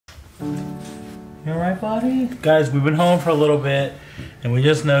You alright, buddy? Guys, we've been home for a little bit, and we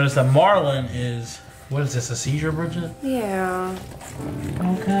just noticed that Marlon is, what is this, a seizure, Bridget? Yeah.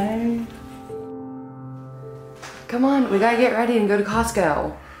 Okay. Come on, we gotta get ready and go to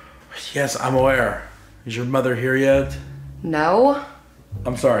Costco. Yes, I'm aware. Is your mother here yet? No.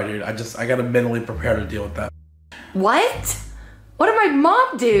 I'm sorry, dude. I gotta mentally prepare to deal with that. What? What did my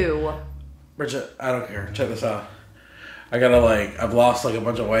mom do? Bridget, I don't care. Check this out. I gotta I've lost a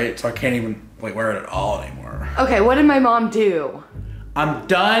bunch of weight, so I can't even wear it at all anymore. Okay, what did my mom do? I'm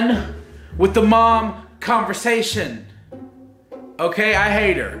done with the mom conversation. Okay, I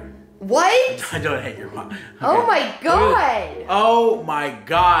hate her. What? I don't hate your mom. Okay. Oh my god. Oh my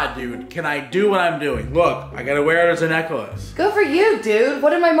god, dude. Can I do what I'm doing? Look, I gotta wear it as a necklace. Go for you, dude.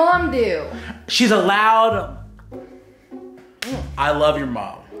 What did my mom do? She's allowed. I love your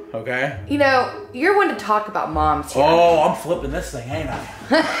mom, okay? You know, you're one to talk about moms here. Oh, I'm flipping this thing, ain't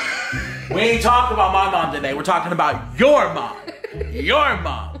I? We ain't talking about my mom today. We're talking about your mom. Your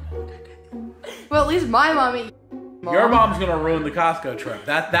mom. Well, at least my mom ain't mom. Your mom's gonna ruin the Costco trip.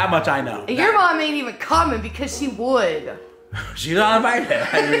 That much I know. Your mom ain't even coming because she would. She's not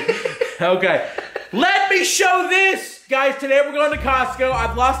invited. Okay. Let me show this! Guys, today we're going to Costco.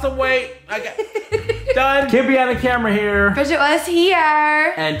 I've lost some weight. Done. KidBehindACamera here. Bridgette was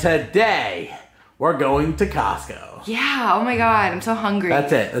here. And today, we're going to Costco. Yeah, oh my god, I'm so hungry.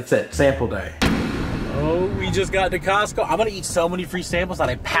 That's it. Sample day. Oh, we just got to Costco. I'm gonna eat so many free samples that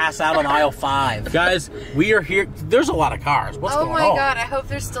I pass out on aisle 5. Guys, we are here. There's a lot of cars. What's going on? Oh my god, I hope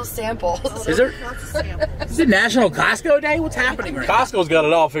there's still samples. Is there? Is it National Costco Day? What's happening right now? Costco's got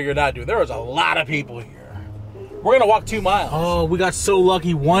it all figured out, dude. There is a lot of people here. We're gonna walk 2 miles. Oh, we got so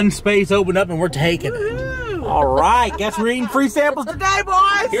lucky. One space opened up and we're taking it. All right, guess we're eating free samples today,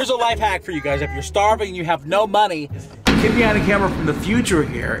 boys. Here's a life hack for you guys. If you're starving and you have no money, KidBehindACamera from the future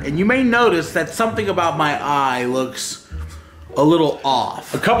here, and you may notice that something about my eye looks a little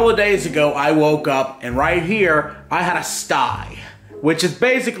off. A couple of days ago, I woke up and right here, I had a sty, which is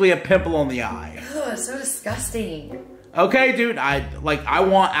basically a pimple on the eye. Ugh, so disgusting. Okay, dude, I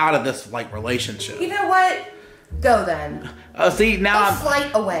want out of this relationship. You know what? Go then. See, now I'm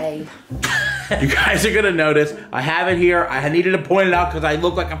flight away. You guys are gonna notice I have it here. I needed to point it out because I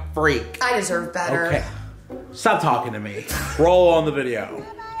look like a freak. I deserve better. Okay. Stop talking to me. Roll on the video.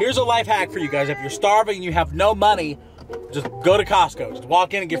 Here's a life hack for you guys. If you're starving and you have no money, just go to Costco. Just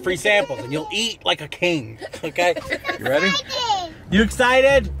walk in and get free samples and you'll eat like a king. Okay? You ready? You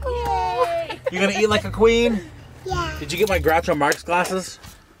excited? Yay. You gonna eat like a queen? Yeah. Did you get my Groucho Marx glasses?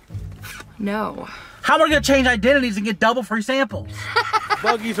 No. How am I gonna change identities and get double free samples?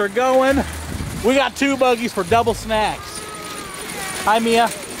 Buggies are going. We got 2 buggies for double snacks. Hi, Mia.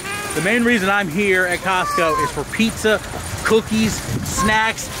 The main reason I'm here at Costco is for pizza, cookies,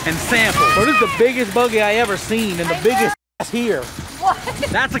 snacks, and samples. So this is the biggest buggy I ever seen and the biggest ass here. What?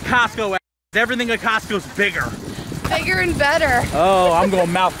 That's a Costco ass. Everything at Costco's bigger. Bigger and better. Oh, I'm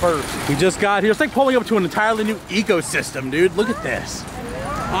going mouth first. We just got here. It's like pulling up to an entirely new ecosystem, dude. Look at this.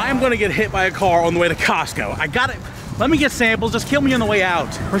 I'm gonna get hit by a car on the way to Costco. I got it. Let me get samples. Just kill me on the way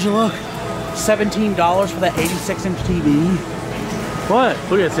out. Where'd you look? $17 for that 86-inch TV. What?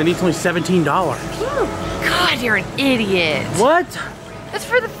 Look at this. It's only $17. God, you're an idiot. What? That's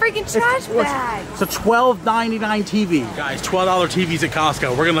for the freaking trash bag. It's a $12.99 TV. Guys, $12 TVs at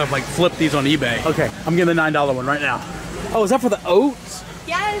Costco. We're gonna flip these on eBay. Okay, I'm getting the $9 one right now. Oh, is that for the oats?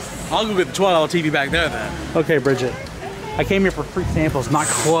 Yes. I'll go get the $12 TV back there then. Okay, Bridget. I came here for free samples, not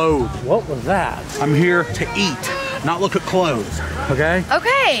clothes. What was that? I'm here to eat, not look at clothes, okay?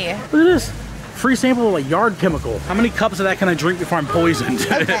 Okay. Look at this. Free sample of a yard chemical. How many cups of that can I drink before I'm poisoned?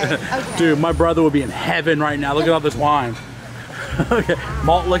 Okay. Dude, my brother would be in heaven right now. Look at all this wine. Okay.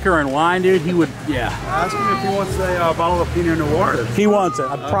 Malt liquor and wine, dude, he would, yeah. Ask him if he wants a bottle of Pinot Noir. He wants it.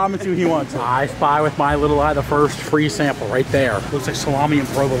 I promise you he wants it. I spy with my little eye the first free sample right there. Looks like salami and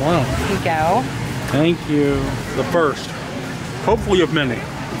provolone. Here you go. Thank you. The first. Hopefully of many.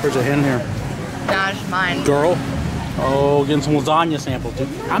 There's a hen here. Gosh, mine. Girl. Oh, getting some lasagna samples, dude.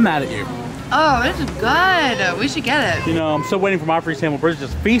 I'm mad at you. Oh, this is good. We should get it. You know, I'm still waiting for my free sample. Bridget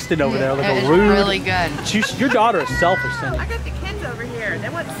just feasted over there like It's a rude. really good. Your daughter is selfish, Cindy. I got the kids over here. They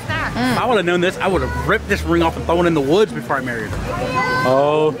want snacks. If I would have known this, I would have ripped this ring off and thrown it in the woods before I married her.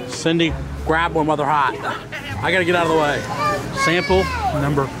 Oh, Cindy, grab one while they're hot. I gotta get out of the way. Sample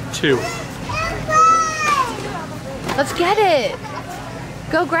number 2. Let's get it.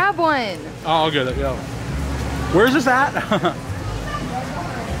 Go grab one. Oh, I'll get it, go. Where's this at?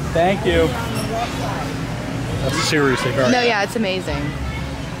 Thank you. That's seriously very No, yeah, it's amazing.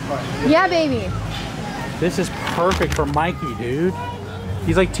 Yeah, baby. This is perfect for Mikey, dude.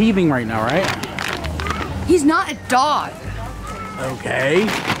 He's like teething right now, right? He's not a dog. Okay.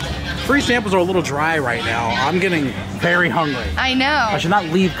 Free samples are a little dry right now. I'm getting very hungry. I know. I should not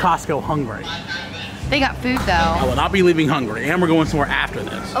leave Costco hungry. They got food though. I will not be leaving hungry, and we're going somewhere after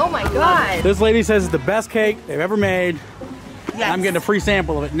this. Oh my god. This lady says it's the best cake they've ever made. Yes. And I'm getting a free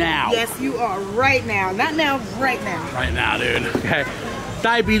sample of it now. Yes, you are. Right now. Not now, right now. Right now, dude. Okay.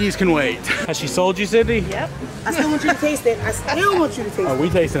 Diabetes can wait. Has she sold you, Cindy? Yep. I still want you to taste it. I still want you to taste it. Oh, we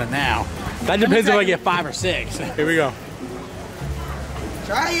tasting it now. That depends if I get 5 or 6. Here we go.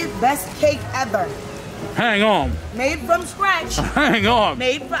 Try it. Best cake ever. Hang on. Made from scratch. Hang on.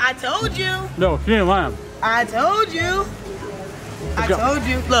 Made from, I told you. No, she ain't lying. I told you. I told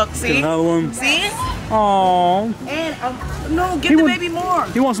you. Look, Get see? another one. See? Aww. And, no, give the baby more.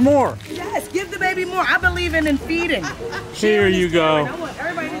 He wants more. Yes, give the baby more. I believe in feeding. Here you go. I want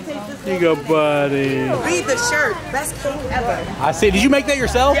everybody to taste this. Here you go, buddy. Read the shirt. Best cake ever. I see. Did you make that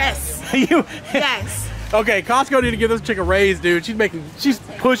yourself? Yes. You? Yes. Okay, Costco need to give this chick a raise, dude. She's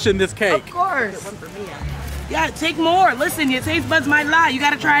pushing this cake. Of course. Yeah, take more. Listen, your taste buds might lie. You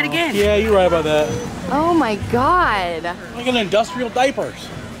gotta try it again. Yeah, you're right about that. Oh my god. Look at the industrial diapers.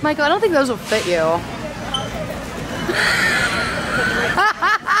 Michael, I don't think those will fit you.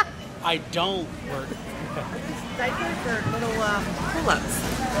 I don't work. Diapers are little pull-ups.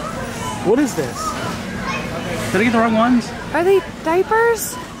 What is this? Did I get the wrong ones? Are they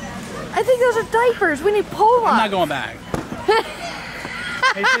diapers? I think those are diapers. We need pull-ups. I'm not going back.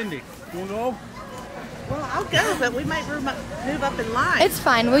 Hey, Cindy, you wanna go? Well, I'll go, but we might move up in line. It's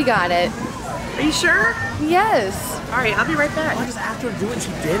fine. We got it. Are you sure? Yes. All right, I'll be right back. I just asked her to do it and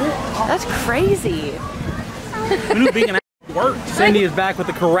she did it? That's crazy. We knew being an work. Cindy is back with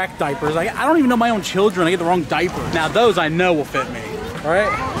the correct diapers. I don't even know my own children. I get the wrong diaper. Now those I know will fit me. All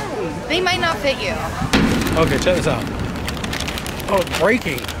right? They might not fit you. Okay, check this out. Oh, it's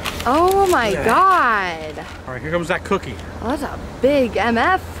breaking. Oh my god. All right, here comes that cookie. Oh, that's a big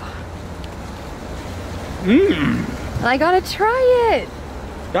MF. Mmm, And I gotta try it.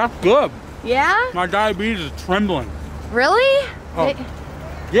 that's good. Yeah? My diabetes is trembling. Really? Oh.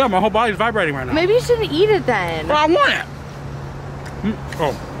 Yeah, my whole body's vibrating right now. Maybe you shouldn't eat it then. Well, I want it.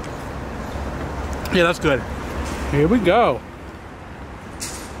 Oh. Yeah, that's good. Here we go.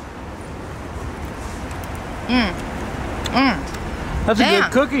 That's a Damn.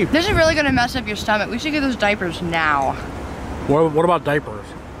 good cookie. This is really gonna mess up your stomach. We should get those diapers now. What about diapers?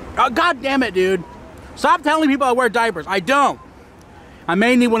 Oh, God damn it, dude. Stop telling people I wear diapers. I don't. I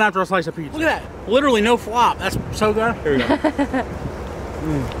may need one after a slice of pizza. Look at that. Literally no flop. That's so good. Here we go.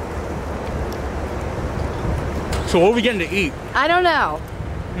 So what are we getting to eat? I don't know.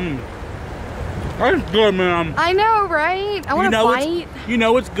 That's good, man. I know, right? I want to bite. You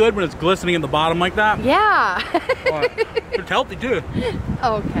know it's good when it's glistening in the bottom like that? Yeah. It's healthy, too.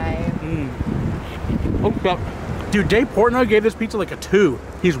 Okay. Oh, God. Dude, Dave Portnoy gave this pizza like a 2.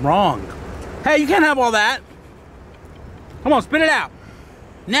 He's wrong. Hey, you can't have all that. Come on, spit it out.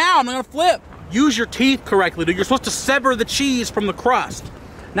 Now I'm gonna flip. Use your teeth correctly, dude. You're supposed to sever the cheese from the crust.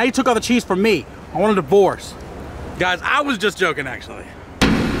 Now you took all the cheese from me. I want a divorce. Guys, I was just joking, actually.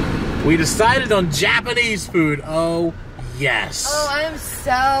 We decided on Japanese food. Oh, yes. Oh, I am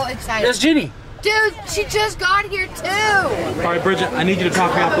so excited. There's Ginny. Dude, she just got here too. All right, Bridget, I need you to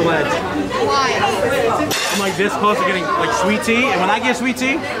talk me off the ledge. Why? I'm like this close to getting like sweet tea, and when I get sweet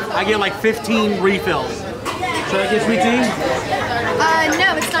tea, I get like 15 refills. Should I get sweet tea?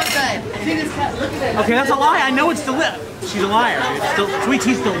 No, it's not good. Okay, that's a lie. I know it's delicious. She's a liar. It's still, sweet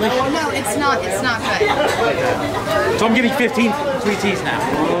tea's delicious. No, it's not. It's not good. So I'm getting 15 sweet teas now.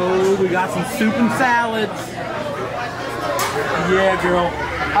 Oh, we got some soup and salads. Yeah, girl.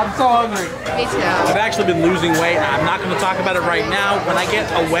 I'm so hungry. Me too. I've actually been losing weight. I'm not going to talk about it right now. When I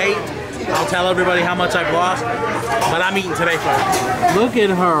get a weight, I'll tell everybody how much I've lost. But I'm eating today first. Look at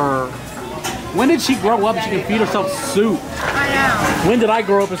her. When did she grow up and she can feed herself soup? I know. When did I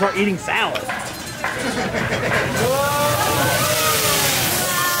grow up and start eating salad?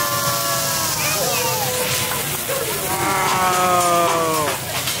 Oh,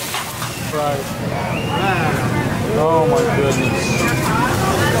 right. Oh my goodness.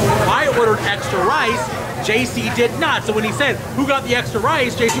 I ordered extra rice. JC did not. So when he said, who got the extra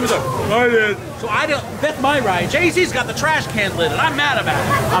rice? JC was like, I did. So I don't, that's my rice. JC's got the trash can lid and I'm mad about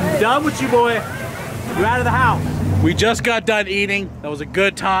it. I'm done with you, boy. You're out of the house. We just got done eating. That was a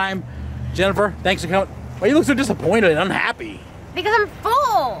good time. Jennifer, thanks for coming. Why you look so disappointed and unhappy? Because I'm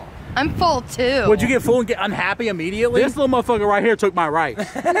full. I'm full too. Would you get full and get unhappy immediately? This little motherfucker right here took my rice.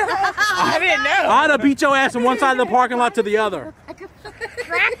 I didn't know. I'd have beat your ass from one side of the parking lot to the other.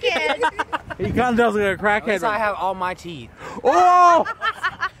 Crackhead. He kind of does look like a crackhead. At least I have all my teeth. Oh!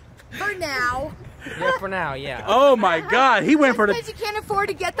 For now. Yeah, for now, yeah. Oh my God, he went for the... Because you can't afford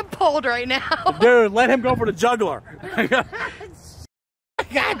to get them pulled right now. Dude, let him go for the juggler.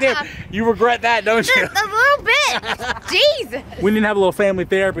 God damn, you regret that, don't you? Just a little bit. Jesus. We need to have a little family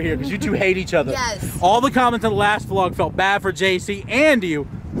therapy here because you two hate each other. Yes. All the comments in the last vlog felt bad for JC and you.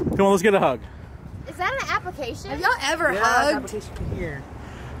 Come on, let's get a hug. Is that an application? Have y'all ever hugged? Here.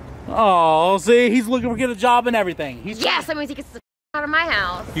 Oh, see, he's looking for get a job and everything. Yes, that means he gets the out of my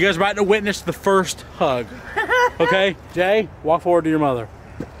house. You guys are about to witness the first hug. Okay, Jay, walk forward to your mother.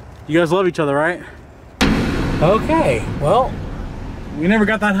 You guys love each other, right? Okay, well, we never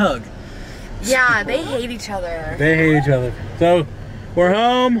got that hug. Yeah, they hate each other. They hate each other. So, we're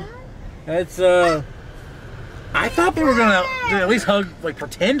home. It's, I thought they were gonna at least hug, like,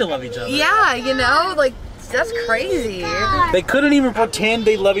 pretend to love each other. Yeah, you know, like, that's crazy. They couldn't even pretend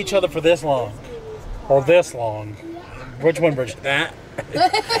they love each other for this long. Or this long. Which one, Bridgette? That?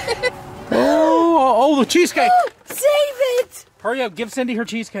 oh, the cheesecake! Save it! Hurry up, give Cindy her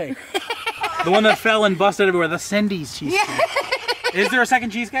cheesecake. The one that fell and busted everywhere. That's Cindy's cheesecake. Is there a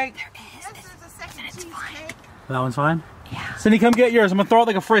second cheesecake? There is. Yes, there's a second cheesecake. That one's fine? Yeah. Cindy, come get yours. I'm gonna throw it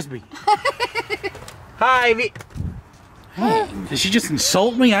like a frisbee. Hi, Ivy. Hey, did she just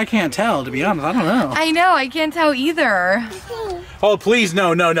insult me? I can't tell, to be honest. I don't know. I know, I can't tell either. Oh, please,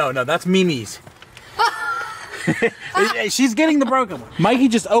 no. That's Mimi's. She's getting the broken one. Mikey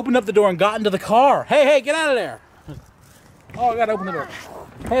just opened up the door and got into the car. Hey, get out of there. Oh, I gotta open the door.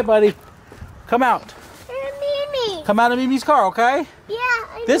 Hey, buddy. Come out. Mimi. Come out of Mimi's car, okay? Yeah.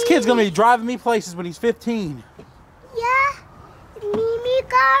 This kid's gonna be driving me places when he's 15. Yeah. Mimi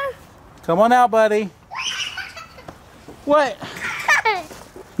car. Come on out, buddy. What?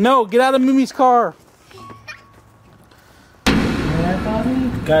 No, get out of Mimi's car.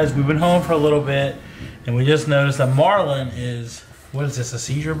 Guys, we've been home for a little bit, and we just noticed that Marlon is... What is this, a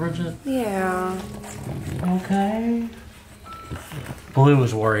seizure, Bridgette? Yeah. Okay. Blue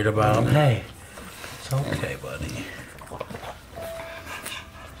was worried about him. Hey, it's okay, buddy.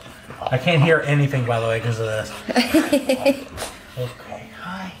 I can't hear anything, by the way, because of this. Okay,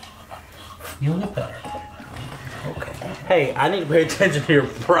 hi. You'll get better. Okay. Hey, I need to pay attention to your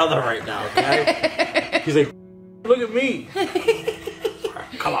brother right now, okay? He's like, look at me.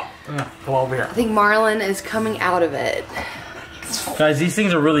 Come on. Come over here. I think Marlon is coming out of it. Guys, these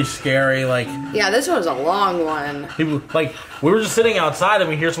things are really scary. Like, yeah, this one's a long one. people, like, we were just sitting outside and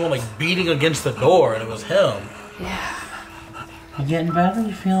we hear someone like beating against the door, and it was him. Yeah. You getting better?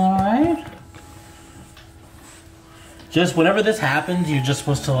 You feeling alright? Just whenever this happens, you're just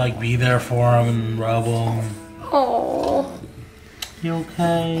supposed to like be there for him and rub him. Oh. You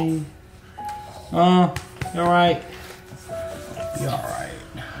okay? You're right. You're alright.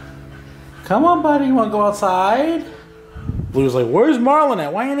 Come on, buddy. You want to go outside? Blue's like, where's Marlon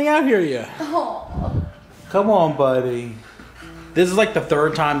at? Why ain't he out here yet? Oh. Come on, buddy. This is like the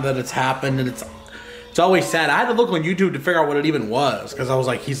third time that it's happened, and it's always sad. I had to look on YouTube to figure out what it even was, because I was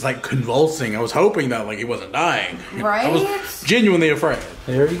like, he's like convulsing. I was hoping that like he wasn't dying. Right? I was genuinely afraid.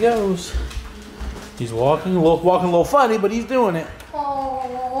 There he goes. He's walking a little funny, but he's doing it.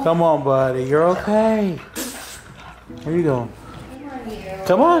 Oh. Come on, buddy. You're okay. Where you going?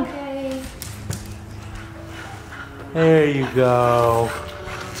 Come on. Okay. There you go.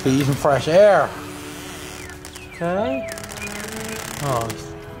 Let's get you some fresh air. Okay. Oh,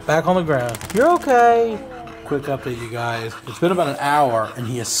 back on the ground. You're okay. Quick update, you guys. It's been about an hour, and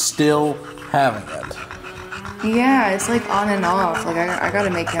he is still having it. Yeah, it's like on and off. Like I gotta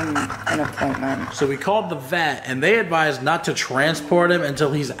make him an appointment. So we called the vet, and they advised not to transport him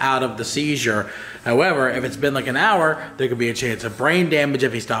until he's out of the seizure. However, if it's been like an hour, there could be a chance of brain damage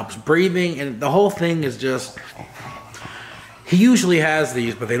if he stops breathing, and the whole thing is just... He usually has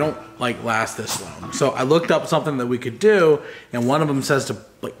these, but they don't like last this long. So I looked up something that we could do, and one of them says to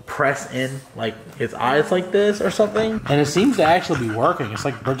like press in like his eyes like this or something, and it seems to actually be working. It's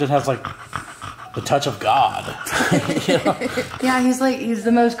like Bridgette has like the touch of God. You know? Yeah, he's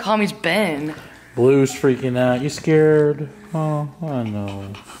the most calm he's been. Blue's freaking out. You scared? Oh, I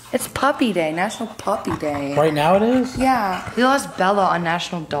know. It's Puppy Day, National Puppy Day. Right now it is? Yeah, we lost Bella on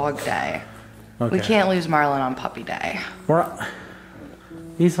National Dog Day. Okay. We can't lose Marlon on Puppy Day.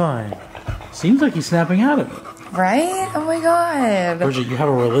 He's fine. Seems like he's snapping out of it. Right? Oh my god. Bridgette, you have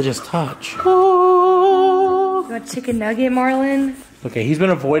a religious touch. You want chicken nugget, Marlon? Okay, he's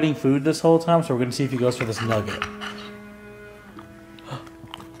been avoiding food this whole time, so we're gonna see if he goes for this nugget.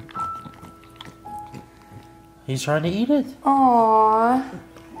 He's trying to eat it. Aww.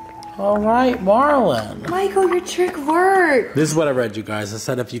 All right, Marlon. Michael, your trick worked. This is what I read, you guys. I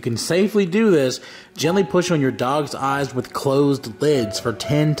said if you can safely do this, gently push on your dog's eyes with closed lids for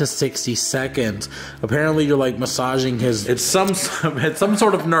 10 to 60 seconds. Apparently, you're like massaging his. It's some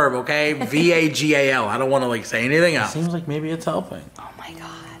sort of nerve, okay? VAGAL. I don't want to like say anything else. Seems like maybe it's helping. Oh my god.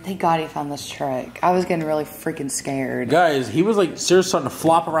 Thank God he found this trick. I was getting really freaking scared. Guys, he was like seriously starting to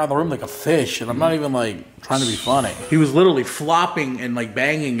flop around the room like a fish, and I'm not even like trying to be funny. He was literally flopping and like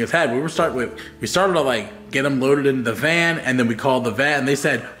banging his head. We started to like get him loaded into the van, and then we called the vet, and they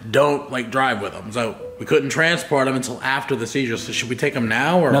said don't like drive with him. So we couldn't transport him until after the seizure. So should we take him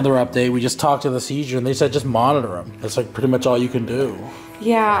now? Or another update? We just talked to the seizure, and they said just monitor him. That's like pretty much all you can do.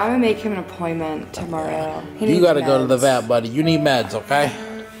 Yeah, I'm gonna make him an appointment tomorrow. You gotta go to the vet, buddy. You need meds, okay?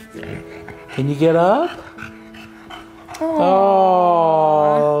 Can you get up? Aww.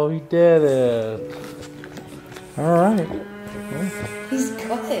 Oh, he did it. All right. He's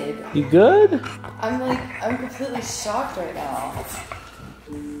good. You good? I'm completely shocked right now.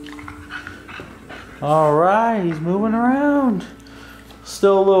 All right, he's moving around.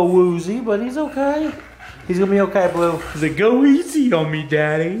 Still a little woozy, but he's okay. He's gonna be okay, Blue. He's like, go easy on me,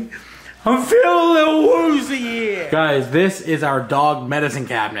 Daddy. I'm feeling a little woozy here. Guys, this is our dog medicine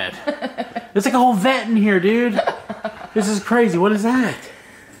cabinet. There's like a whole vet in here, dude. This is crazy. What is that?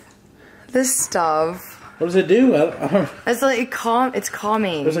 This stuff. What does it do? I don't... It's like it's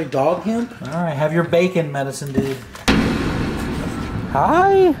calming. There's like dog hemp? Alright, have your bacon medicine, dude.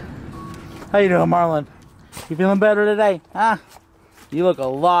 Hi. How you doing, Marlon? You feeling better today? Huh? You look a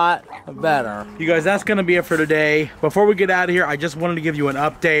lot better. You guys, that's gonna be it for today. Before we get out of here, I just wanted to give you an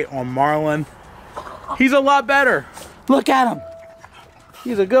update on Marlon. He's a lot better. Look at him.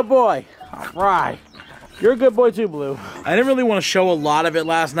 He's a good boy. All right. You're a good boy too, Blue. I didn't really want to show a lot of it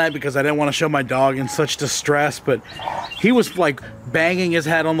last night because I didn't want to show my dog in such distress, but he was like banging his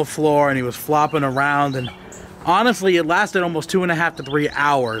head on the floor and he was flopping around, and honestly, it lasted almost 2.5 to 3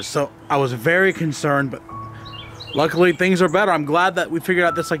 hours. So I was very concerned, but luckily things are better. I'm glad that we figured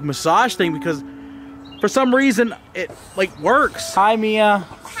out this like massage thing because for some reason it like works. Hi, Mia.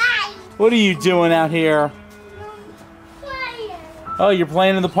 Hi. What are you doing out here? Playing. Oh, you're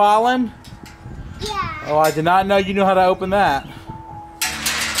playing in the pollen? Yeah. Oh, I did not know you knew how to open that.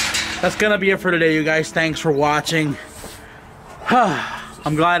 That's gonna be it for today, you guys. Thanks for watching.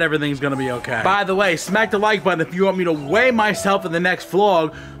 I'm glad everything's gonna be okay. By the way, smack the like button if you want me to weigh myself in the next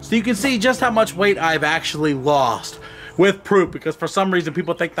vlog so you can see just how much weight I've actually lost. With proof, because for some reason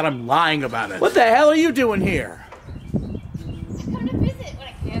people think that I'm lying about it. What the hell are you doing here? Come to visit when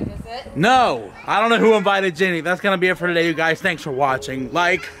I can visit. No, I don't know who invited Jenny. That's gonna be it for today, you guys. Thanks for watching.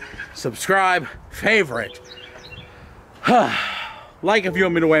 Like, subscribe, favorite. Like if you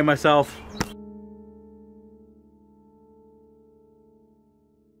want me to weigh myself.